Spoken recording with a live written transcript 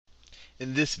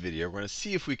In this video, we're going to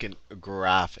see if we can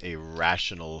graph a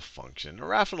rational function.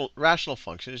 A rational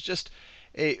function is just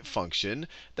a function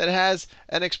that has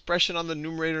an expression on the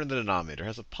numerator and the denominator. It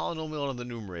has a polynomial on the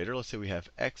numerator. Let's say we have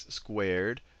x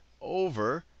squared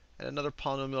over, and another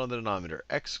polynomial on the denominator,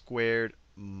 x squared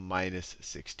minus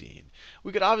 16.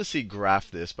 We could obviously graph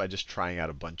this by just trying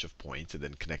out a bunch of points and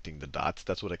then connecting the dots.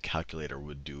 That's what a calculator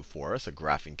would do for us, a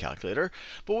graphing calculator.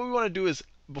 But what we want to do is,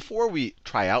 before we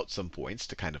try out some points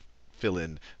to kind of fill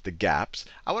in the gaps,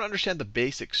 I want to understand the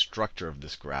basic structure of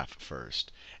this graph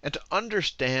first. And to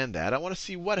understand that, I want to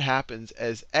see what happens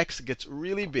as x gets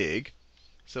really big.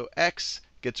 So x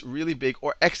gets really big,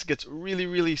 or x gets really,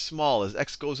 really small as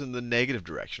x goes in the negative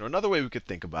direction. Or another way we could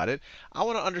think about it, I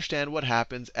want to understand what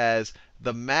happens as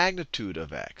the magnitude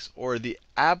of x, or the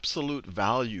absolute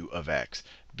value of x,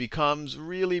 becomes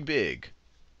really big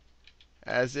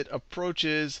as it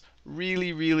approaches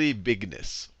really, really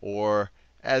bigness, or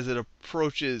as it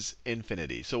approaches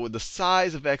infinity. So when the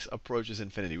size of x approaches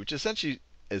infinity, which essentially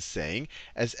is saying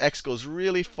as x goes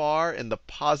really far in the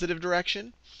positive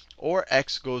direction, or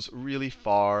x goes really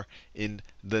far in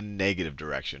the negative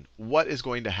direction, what is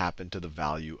going to happen to the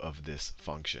value of this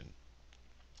function?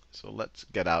 So let's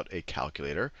get out a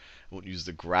calculator. I won't use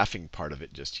the graphing part of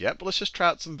it just yet, but let's just try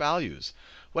out some values.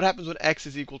 What happens when x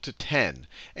is equal to 10?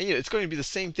 And it's going to be the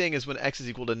same thing as when x is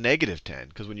equal to negative 10.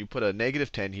 Because when you put a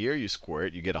negative 10 here, you square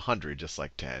it, you get 100, just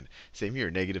like 10. Same here,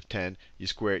 negative 10, you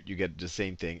square it, you get the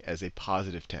same thing as a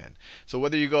positive 10. So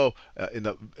whether you go in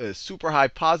the super high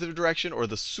positive direction or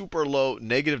the super low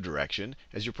negative direction,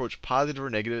 as you approach positive or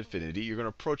negative infinity, you're going to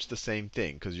approach the same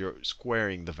thing because you're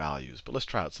squaring the values. But let's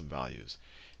try out some values.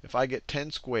 If I get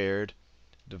 10 squared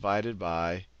divided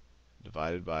by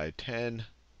 10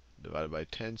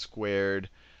 squared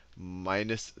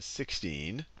minus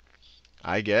 16,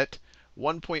 I get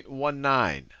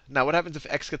 1.19. Now, what happens if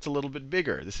x gets a little bit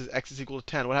bigger? This is x is equal to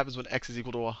 10. What happens when x is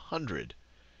equal to 100?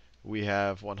 We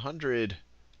have 100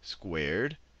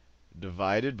 squared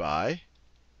divided by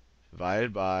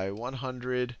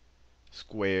 100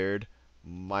 squared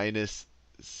minus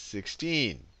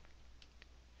 16.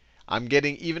 I'm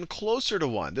getting even closer to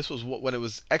 1. This was when it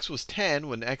was x was 10.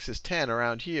 When x is 10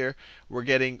 around here, we're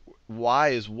getting y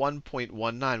is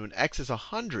 1.19. When x is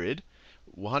 100,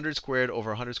 100 squared over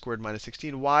 100 squared minus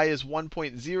 16, y is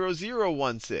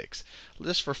 1.0016.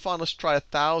 Just for fun, let's try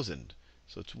 1,000.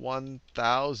 So it's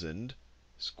 1,000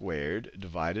 squared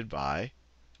divided by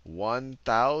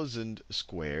 1,000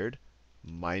 squared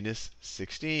minus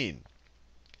 16.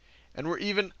 And we're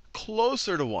even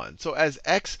closer to 1. So as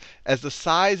the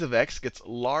size of x gets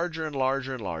larger and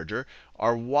larger and larger,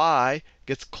 our y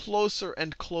gets closer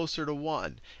and closer to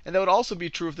 1. And that would also be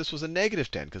true if this was a negative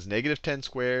 10, because negative 10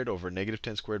 squared over negative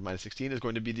 10 squared minus 16 is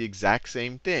going to be the exact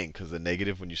same thing, because the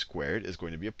negative, when you square it, is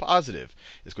going to be a positive.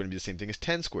 It's going to be the same thing as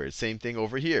 10 squared. Same thing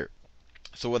over here.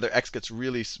 So whether x gets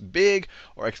really big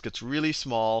or x gets really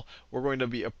small, we're going to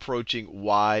be approaching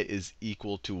y is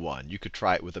equal to 1. You could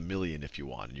try it with 1,000,000 if you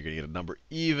want. You're going to get a number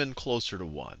even closer to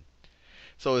 1.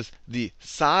 So as the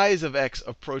size of x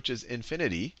approaches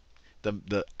infinity,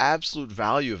 the absolute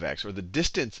value of x, or the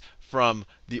distance from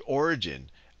the origin,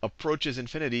 approaches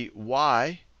infinity,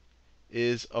 y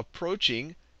is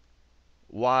approaching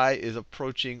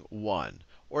 1.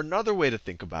 Or another way to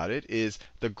think about it is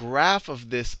the graph of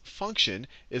this function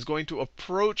is going to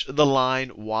approach the line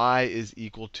y is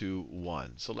equal to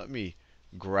 1. So let me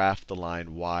graph the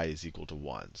line y is equal to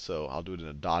 1. So I'll do it in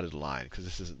a dotted line because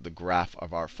this isn't the graph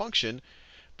of our function,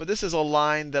 but this is a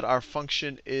line that our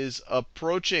function is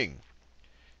approaching.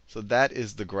 So that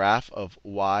is the graph of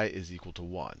y is equal to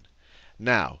 1.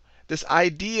 Now, this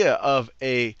idea of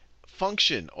a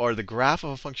function, or the graph of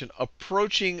a function,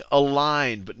 approaching a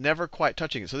line but never quite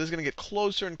touching it. So this is going to get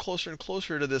closer and closer and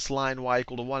closer to this line y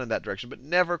equal to 1 in that direction, but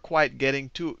never quite getting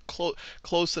to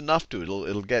close enough to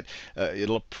it.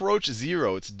 It'll approach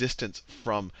 0, its distance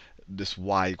from this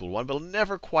y equal to 1, but it'll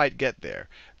never quite get there.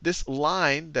 This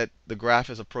line that the graph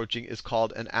is approaching is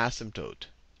called an asymptote.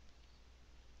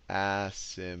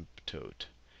 Asymptote.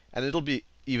 And it'll be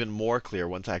even more clear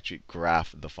once I actually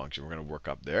graph the function. We're going to work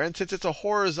up there. And since it's a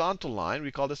horizontal line,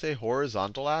 we call this a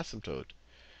horizontal asymptote.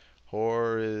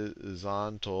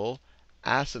 Horizontal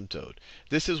asymptote.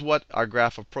 This is what our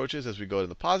graph approaches as we go in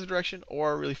the positive direction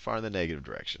or really far in the negative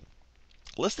direction.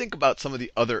 Let's think about some of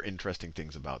the other interesting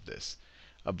things about this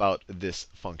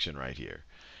function right here.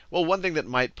 Well, one thing that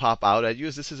might pop out at you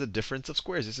is this is a difference of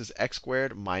squares. This is x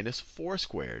squared minus 4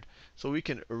 squared. So we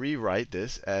can rewrite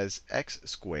this as x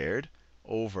squared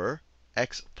over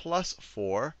x plus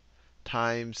 4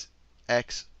 times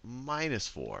x minus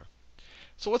 4.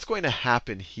 So what's going to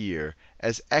happen here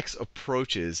as x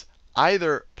approaches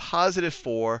either positive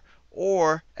 4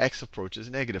 or x approaches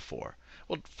negative 4.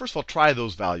 Well, first of all, try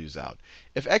those values out.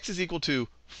 If x is equal to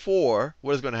 4,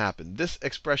 what is going to happen? This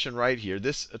expression right here,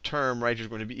 this term right here is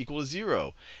going to be equal to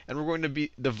 0. And we're going to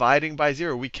be dividing by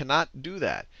 0. We cannot do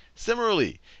that.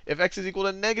 Similarly, if x is equal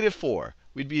to negative 4,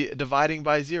 we'd be dividing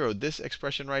by 0. This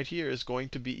expression right here is going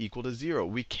to be equal to 0.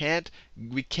 We can't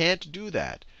do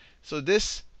that. So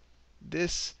this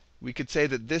we could say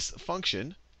that this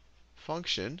function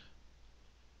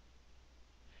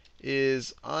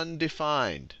is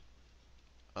undefined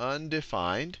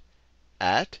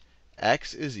at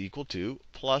x is equal to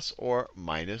plus or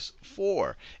minus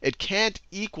 4. It can't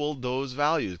equal those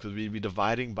values because we'd be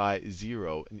dividing by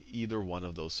 0 in either one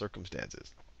of those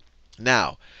circumstances.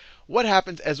 Now, what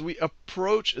happens as we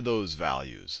approach those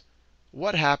values?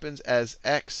 What happens as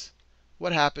x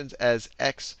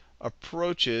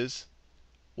approaches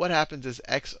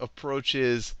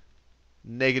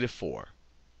negative 4?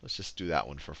 Let's just do that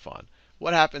one for fun.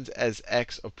 What happens as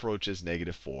x approaches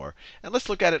negative 4? And let's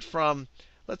look at it from,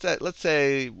 let's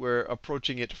say we're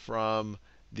approaching it from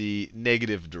the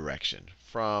negative direction.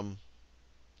 So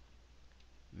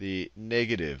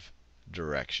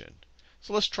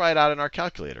let's try it out in our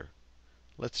calculator.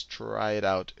 Let's try it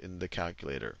out in the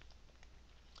calculator.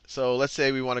 So let's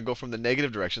say we want to go from the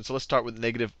negative direction. So let's start with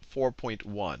negative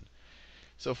 4.1.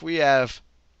 So if we have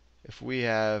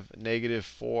negative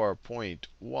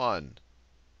 4.1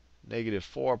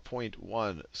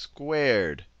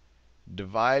 squared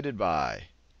divided by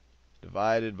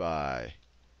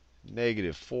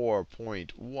negative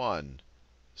 4.1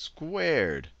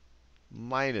 squared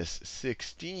minus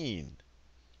 16,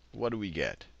 what do we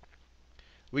get?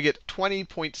 We get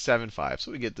 20.75.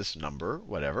 So we get this number,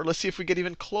 whatever. Let's see if we get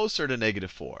even closer to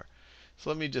negative 4. So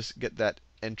let me just get that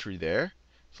entry there.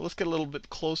 So let's get a little bit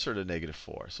closer to negative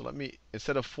 4. So let me,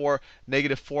 instead of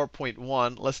negative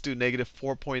 4.1, let's do negative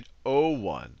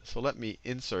 4.01. So let me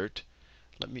insert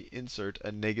a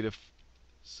negative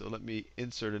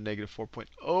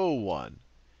 4.01.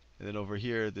 And then over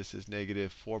here, this is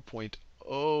negative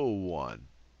 4.01.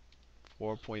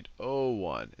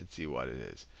 And see what it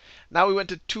is. Now we went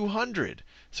to 200.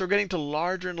 So we're getting to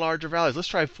larger and larger values. Let's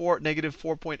try negative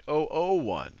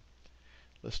 4.001.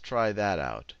 Let's try that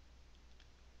out.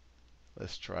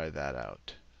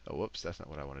 Oh, whoops, that's not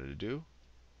what I wanted to do.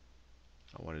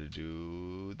 I wanted to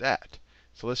do that.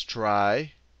 So let's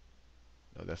try.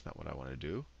 No, that's not what I want to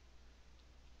do.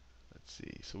 Let's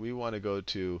see. So we want to go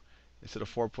to, instead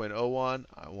of 4.01,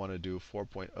 I want to do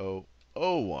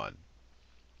 4.001.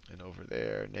 And over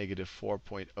there, negative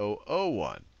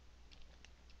 4.001.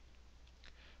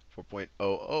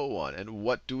 4.001. And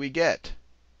what do we get?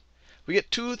 We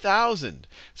get 2,000.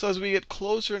 So as we get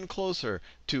closer and closer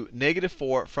to negative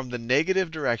 4 from the negative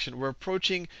direction, we're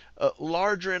approaching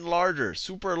larger and larger,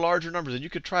 super larger numbers. And you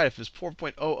could try it. If it's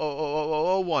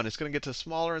 4.00001, it's going to get to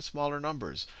smaller and smaller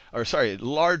numbers. Or sorry,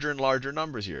 larger and larger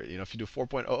numbers here. You know, if you do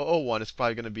 4.001, it's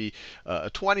probably going to be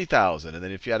 20,000. And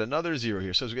then if you add another 0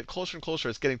 here, so as we get closer and closer,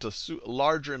 it's getting to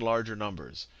larger and larger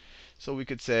numbers. So we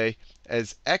could say,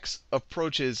 as x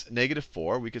approaches negative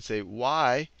 4, we could say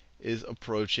y is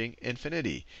approaching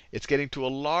infinity. It's getting to a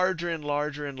larger and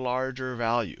larger and larger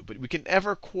value. But we can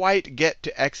never quite get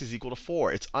to x is equal to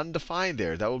 4. It's undefined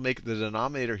there. That will make the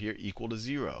denominator here equal to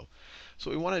 0.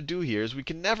 So what we want to do here is we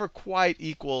can never quite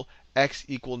equal x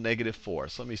equal negative 4.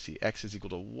 So let me see. X is equal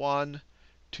to 1,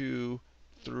 2,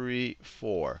 3,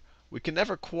 4. We can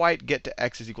never quite get to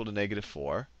x is equal to negative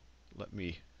 4. Let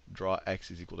me draw x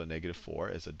is equal to negative 4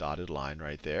 as a dotted line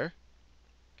right there.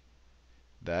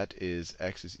 That is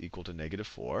x is equal to negative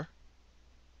 4.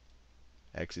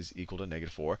 X is equal to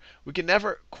negative 4. We can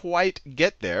never quite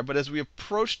get there, but as we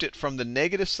approached it from the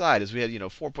negative side, as we had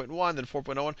 4.1, then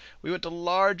 4.01, we went to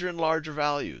larger and larger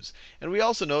values. And we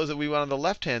also know that we went on the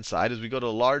left-hand side, as we go to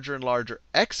larger and larger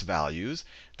x values,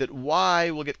 that y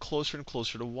will get closer and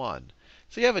closer to 1.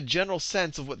 So you have a general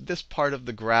sense of what this part of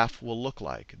the graph will look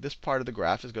like. This part of the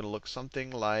graph is going to look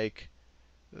something like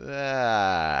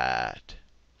that.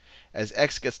 As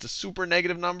x gets to super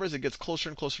negative numbers, it gets closer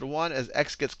and closer to 1. As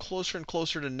x gets closer and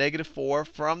closer to negative 4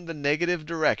 from the negative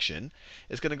direction,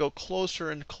 it's going to go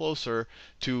closer and closer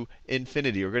to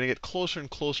infinity. We're going to get closer and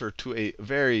closer to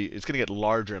it's going to get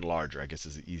larger and larger, I guess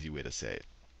is the easy way to say it.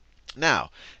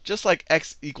 Now, just like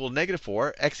x equals negative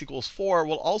 4, x equals 4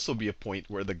 will also be a point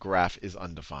where the graph is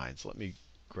undefined. So let me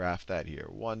graph that here.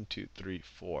 1, 2, 3,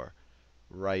 4.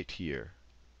 Right here.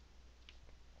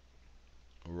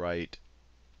 Right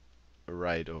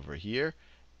over here,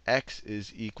 x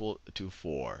is equal to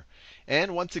 4.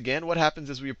 And once again, what happens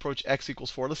as we approach x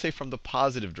equals 4? Let's say from the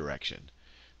positive direction.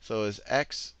 So as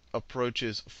x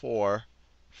approaches 4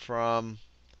 from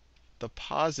the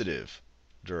positive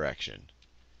direction,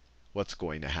 what's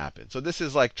going to happen? So this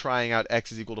is like trying out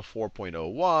x is equal to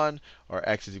 4.01, or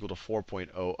x is equal to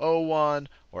 4.001,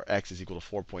 or x is equal to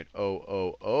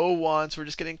 4.0001. So we're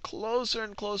just getting closer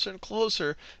and closer and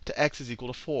closer to x is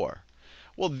equal to 4.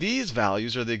 Well, these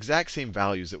values are the exact same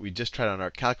values that we just tried on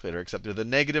our calculator, except they're the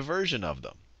negative version of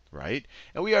them, right?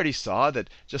 And we already saw that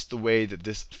just the way that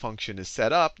this function is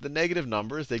set up, the negative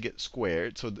numbers, they get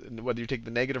squared. So whether you take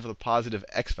the negative or the positive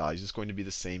x values, it's going to be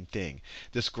the same thing.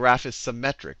 This graph is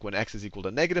symmetric. When x is equal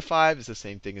to -5, it's the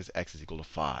same thing as x is equal to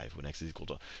 5. When x is equal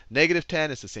to -10,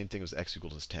 it's the same thing as x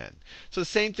equals 10. So the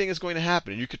same thing is going to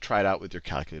happen. And you could try it out with your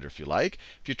calculator if you like.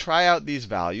 If you try out these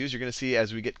values, you're going to see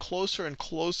as we get closer and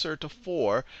closer to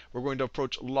 4, we're going to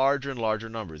approach larger and larger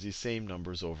numbers, these same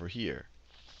numbers over here.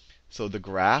 So the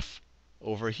graph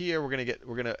over here,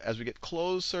 as we get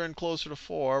closer and closer to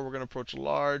 4, we're going to approach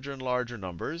larger and larger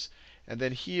numbers. And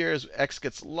then here, as x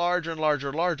gets larger and larger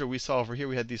and larger, we saw over here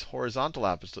we had these horizontal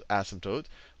asymptotes.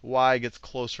 Y gets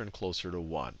closer and closer to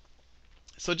 1.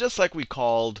 So just as we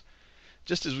called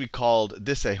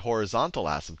this a horizontal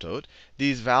asymptote,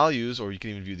 these values, or you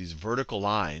can even view these vertical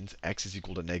lines, x is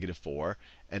equal to -4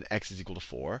 and x is equal to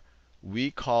 4,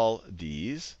 we call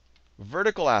these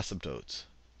vertical asymptotes.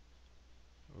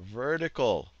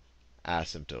 Vertical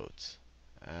asymptotes.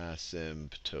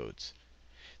 Asymptotes.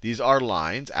 These are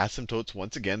lines. Asymptotes,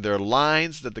 once again, they're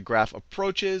lines that the graph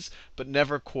approaches but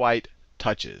never quite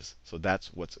touches. So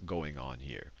that's what's going on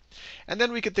here. And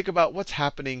then we could think about what's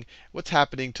happening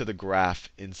to the graph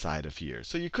inside of here.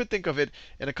 So you could think of it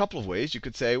in a couple of ways. You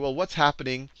could say, well, what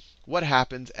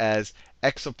happens as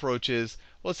x approaches,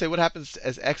 well, let's say what happens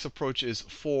as x approaches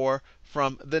 4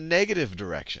 from the negative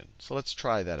direction. So let's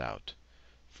try that out.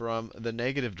 From the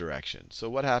negative direction. So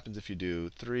what happens if you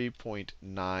do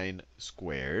 3.9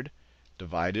 squared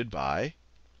divided by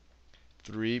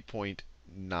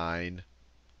 3.9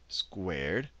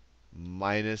 squared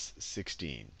minus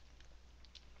 16?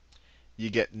 You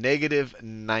get negative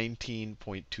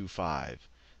 19.25.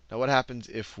 Now what happens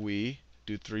if we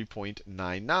do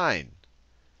 3.99?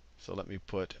 So let me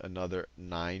put another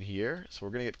 9 here. So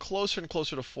we're going to get closer and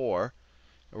closer to 4.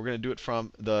 And we're going to do it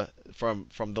from the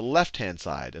left-hand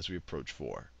side as we approach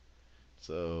 4.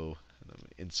 So let me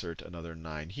insert another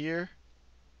 9 here.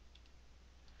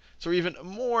 So we're even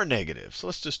more negative. So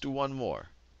let's just do one more.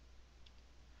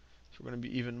 So we're going to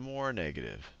be even more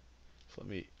negative. So let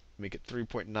me make it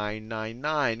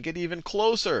 3.999. Get even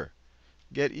closer.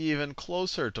 Get even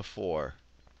closer to 4.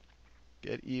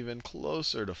 Get even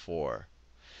closer to 4.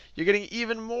 You're getting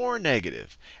even more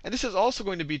negative. And this is also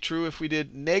going to be true if we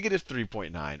did negative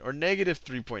 3.9 or negative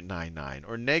 3.99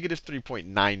 or negative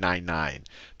 3.999.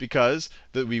 Because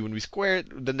when we square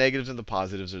it, the negatives and the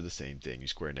positives are the same thing. You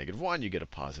square -1, you get a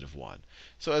 +1.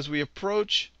 So as we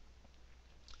approach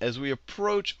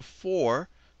 4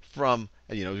 from,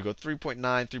 we go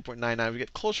 3.9, 3.99, we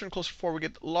get closer and closer to 4, we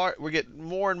get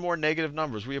more and more negative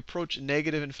numbers. We approach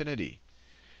negative infinity.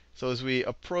 So as we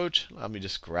approach, let me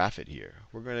just graph it here.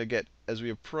 We're going to get, as we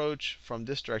approach from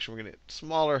this direction, we're going to get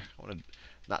smaller. I want to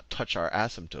not touch our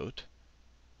asymptote.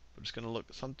 We're just going to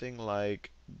look something like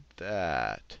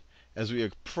that. As we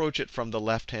approach it from the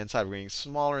left-hand side, we're getting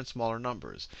smaller and smaller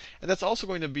numbers. And that's also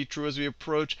going to be true as we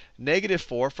approach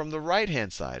 -4 from the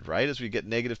right-hand side, right? As we get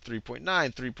negative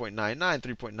 3.9, 3.99,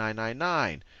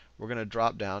 3.999, we're going to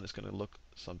drop down. It's going to look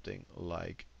something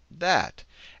like that.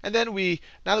 And then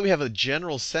now that we have a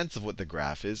general sense of what the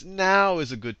graph is, now is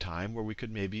a good time where we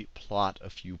could maybe plot a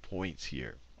few points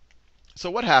here. So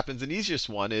what happens, an easiest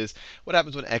one is, what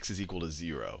happens when x is equal to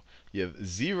 0? You have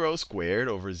 0 squared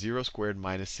over 0 squared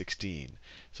minus 16.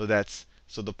 So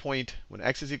the point, when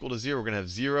x is equal to 0, we're going to have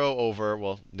 0 over,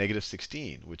 well,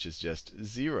 -16, which is just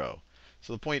 0.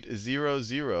 So the point 0,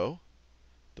 0.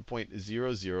 The point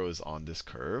 0, 0 is on this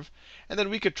curve. And then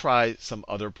we could try some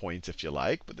other points if you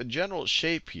like. But the general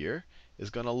shape here is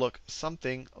going to look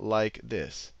something like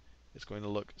this. It's going to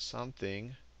look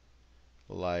something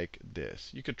like this.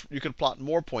 You could plot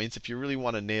more points if you really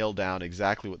want to nail down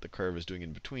exactly what the curve is doing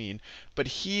in between. But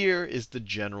here is the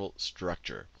general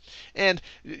structure. And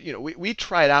we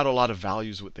tried out a lot of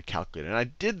values with the calculator. And I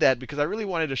did that because I really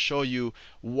wanted to show you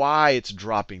why it's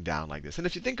dropping down like this. And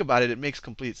if you think about it, it makes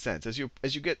complete sense. As you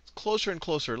get closer and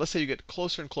closer, let's say you get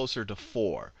closer and closer to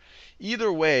 4.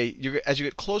 Either way, as you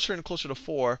get closer and closer to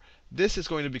 4, this is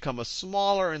going to become a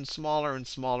smaller and smaller and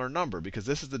smaller number, because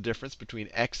this is the difference between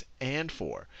x and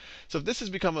 4. So if this is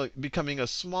becoming a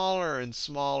smaller and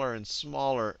smaller and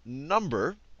smaller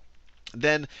number,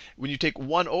 then when you take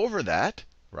 1 over that,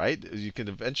 right, you can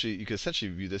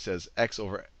essentially view this as x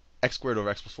over x squared over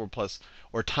x plus 4 plus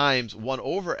or times 1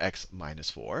 over x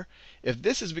minus 4. If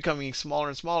this is becoming smaller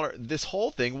and smaller, this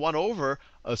whole thing, 1 over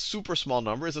a super small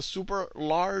number, is a super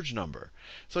large number.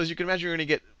 So as you can imagine, you're going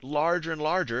to get larger and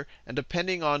larger. And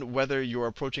depending on whether you're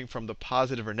approaching from the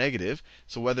positive or negative,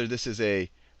 so whether this is a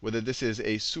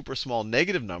super small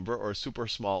negative number or a super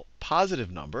small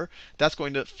positive number, that's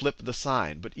going to flip the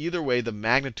sign. But either way, the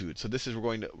magnitude. So this is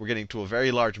we're getting to a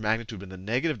very large magnitude in the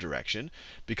negative direction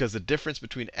because the difference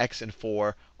between x and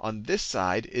 4 on this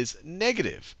side is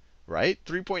negative, right?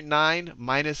 3.9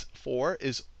 minus 4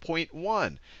 is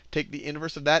 0.1. Take the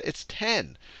inverse of that, it's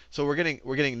 10. So we're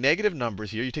getting negative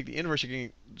numbers here. You take the inverse, you're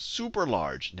getting super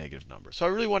large negative numbers. So I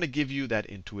really want to give you that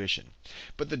intuition.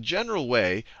 But the general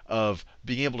way of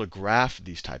being able to graph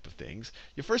these type of things,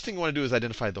 the first thing you want to do is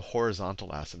identify the horizontal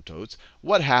asymptotes.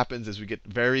 What happens is we get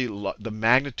the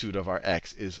magnitude of our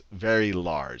x is very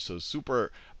large. So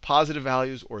super positive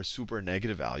values or super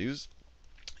negative values.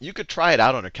 You could try it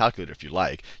out on a calculator if you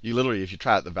like. You literally, if you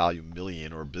try out the value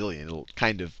million or billion, it'll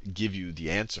kind of give you the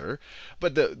answer.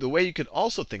 But the way you could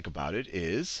also think about it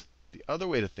is, the other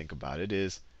way to think about it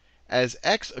is, as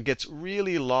x gets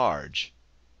really large,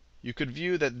 you could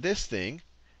view that this thing,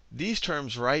 these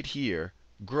terms right here,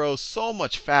 grow so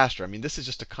much faster. I mean, this is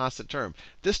just a constant term.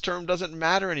 This term doesn't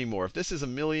matter anymore. If this is a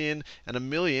million and a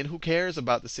million, who cares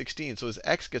about the 16? So as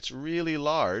x gets really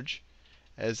large,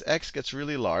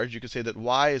 you could say that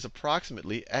y is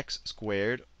approximately x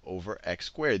squared over x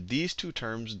squared. These two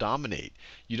terms dominate.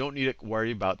 You don't need to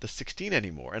worry about the 16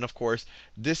 anymore. And of course,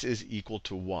 this is equal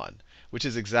to 1, which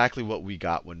is exactly what we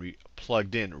got when we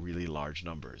plugged in really large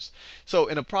numbers. So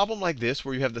in a problem like this,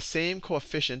 where you have the same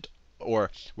coefficient,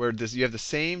 or where you have the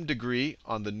same degree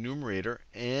on the numerator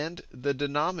and the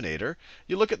denominator,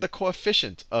 you look at the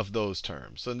coefficient of those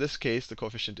terms. So in this case, the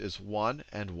coefficient is 1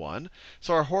 and 1.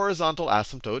 So our horizontal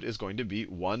asymptote is going to be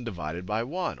 1 divided by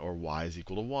 1, or y is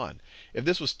equal to 1. If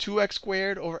this was 2x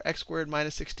squared over x squared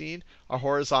minus 16, our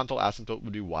horizontal asymptote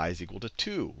would be y is equal to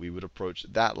 2. We would approach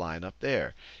that line up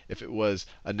there. If it was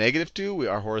a negative 2,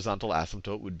 our horizontal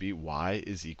asymptote would be y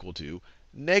is equal to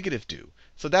negative 2.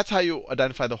 So that's how you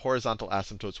identify the horizontal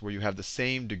asymptotes, where you have the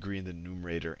same degree in the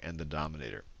numerator and the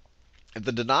denominator. If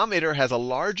the denominator has a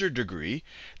larger degree,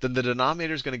 then the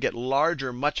denominator is going to get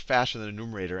larger much faster than the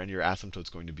numerator, and your asymptote is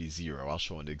going to be 0. I'll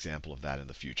show an example of that in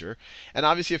the future. And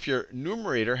obviously, if your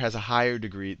numerator has a higher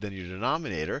degree than your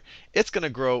denominator, it's going to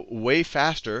grow way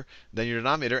faster than your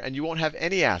denominator, and you won't have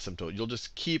any asymptote. You'll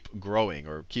just keep growing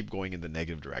or keep going in the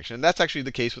negative direction. And that's actually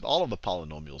the case with all of the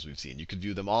polynomials we've seen. You could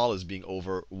view them all as being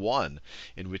over 1,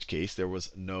 in which case there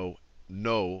was no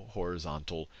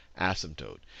horizontal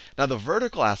asymptote. Now the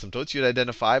vertical asymptotes you'd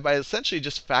identify by essentially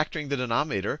just factoring the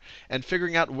denominator and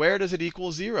figuring out where does it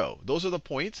equal 0. Those are the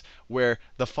points where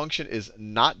the function is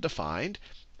not defined.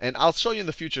 And I'll show you in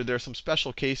the future there are some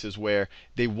special cases where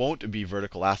they won't be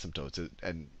vertical asymptotes.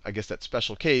 And I guess that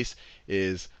special case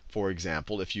is, for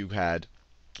example, if you had,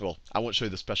 well, I won't show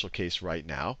you the special case right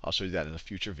now. I'll show you that in a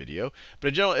future video. But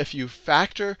in general, if you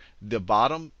factor the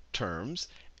bottom terms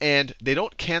and they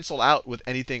don't cancel out with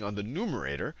anything on the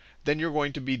numerator, then you're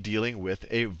going to be dealing with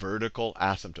a vertical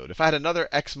asymptote. If I had another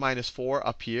x minus 4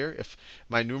 up here, if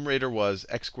my numerator was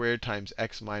x squared times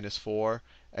x minus 4,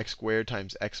 x squared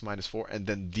times x minus 4, and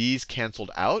then these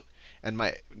canceled out, and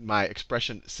my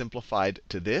expression simplified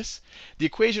to this, the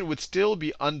equation would still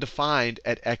be undefined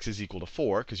at x is equal to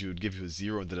 4, because you would give you a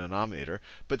 0 in the denominator.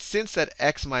 But since that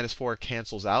x minus 4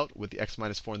 cancels out with the x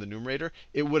minus 4 in the numerator,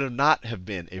 it would have not have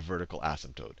been a vertical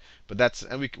asymptote. But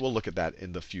we'll look at that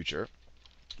in the future.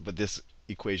 But this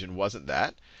equation wasn't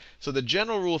that. So the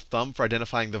general rule of thumb for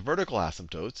identifying the vertical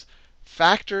asymptotes,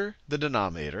 factor the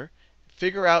denominator,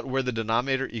 figure out where the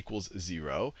denominator equals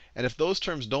 0. And if those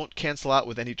terms don't cancel out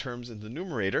with any terms in the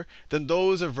numerator, then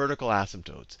those are vertical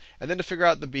asymptotes. And then to figure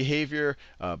out the behavior,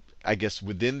 I guess,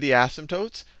 within the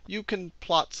asymptotes, you can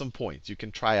plot some points. You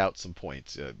can try out some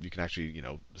points. You can actually,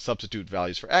 substitute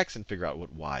values for x and figure out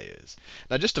what y is.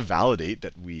 Now, just to validate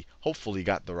that we hopefully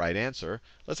got the right answer,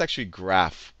 let's actually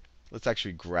graph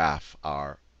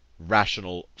our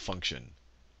rational function.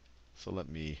 So let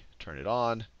me turn it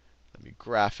on. Let me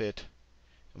graph it.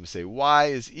 I'm going to say y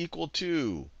is equal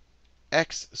to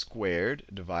x squared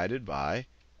divided by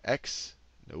x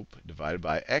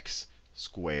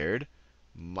squared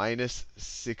minus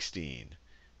 16.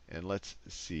 And let's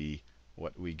see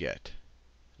what we get.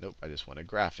 Nope, I just want to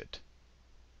graph it.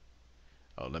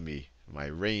 Oh, my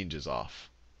range is off.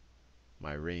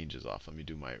 My range is off. Let me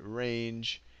do my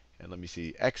range. And let me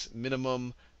see, x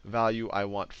minimum value I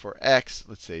want for x,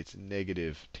 let's say it's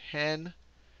negative 10.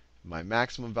 My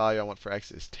maximum value I want for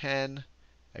x is 10.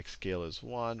 X scale is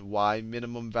 1. Y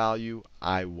minimum value,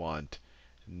 I want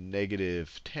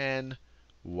 -10.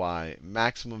 Y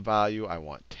maximum value, I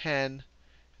want 10.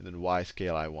 And then Y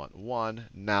scale, I want 1.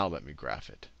 Now let me graph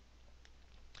it.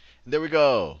 And there we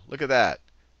go. Look at that.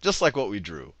 Just like what we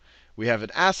drew. We have an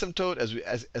asymptote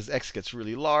as x gets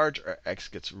really large or x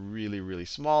gets really, really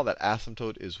small. That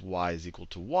asymptote is y is equal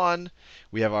to 1.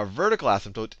 We have our vertical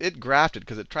asymptote. It graphed it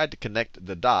because it tried to connect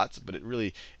the dots, but it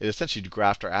essentially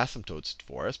graphed our asymptotes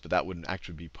for us, but that wouldn't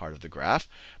actually be part of the graph.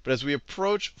 But as we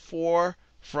approach 4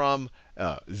 from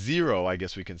 0, I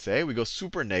guess we can say, we go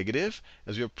super negative.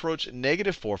 As we approach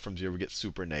 -4 from 0, we get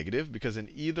super negative, because in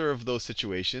either of those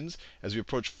situations, as we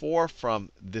approach 4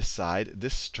 from this side,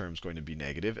 this term is going to be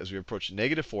negative. As we approach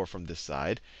 -4 from this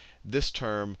side, this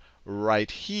term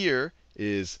right here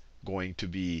is going to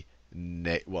be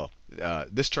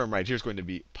this term right here is going to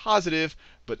be positive,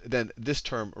 but then this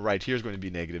term right here is going to be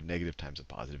negative. Negative times a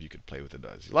positive. You could play with it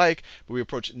as you like. But we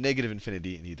approach negative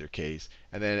infinity in either case.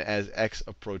 And then as x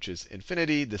approaches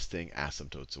infinity, this thing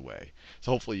asymptotes away.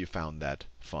 So hopefully you found that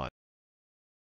fun.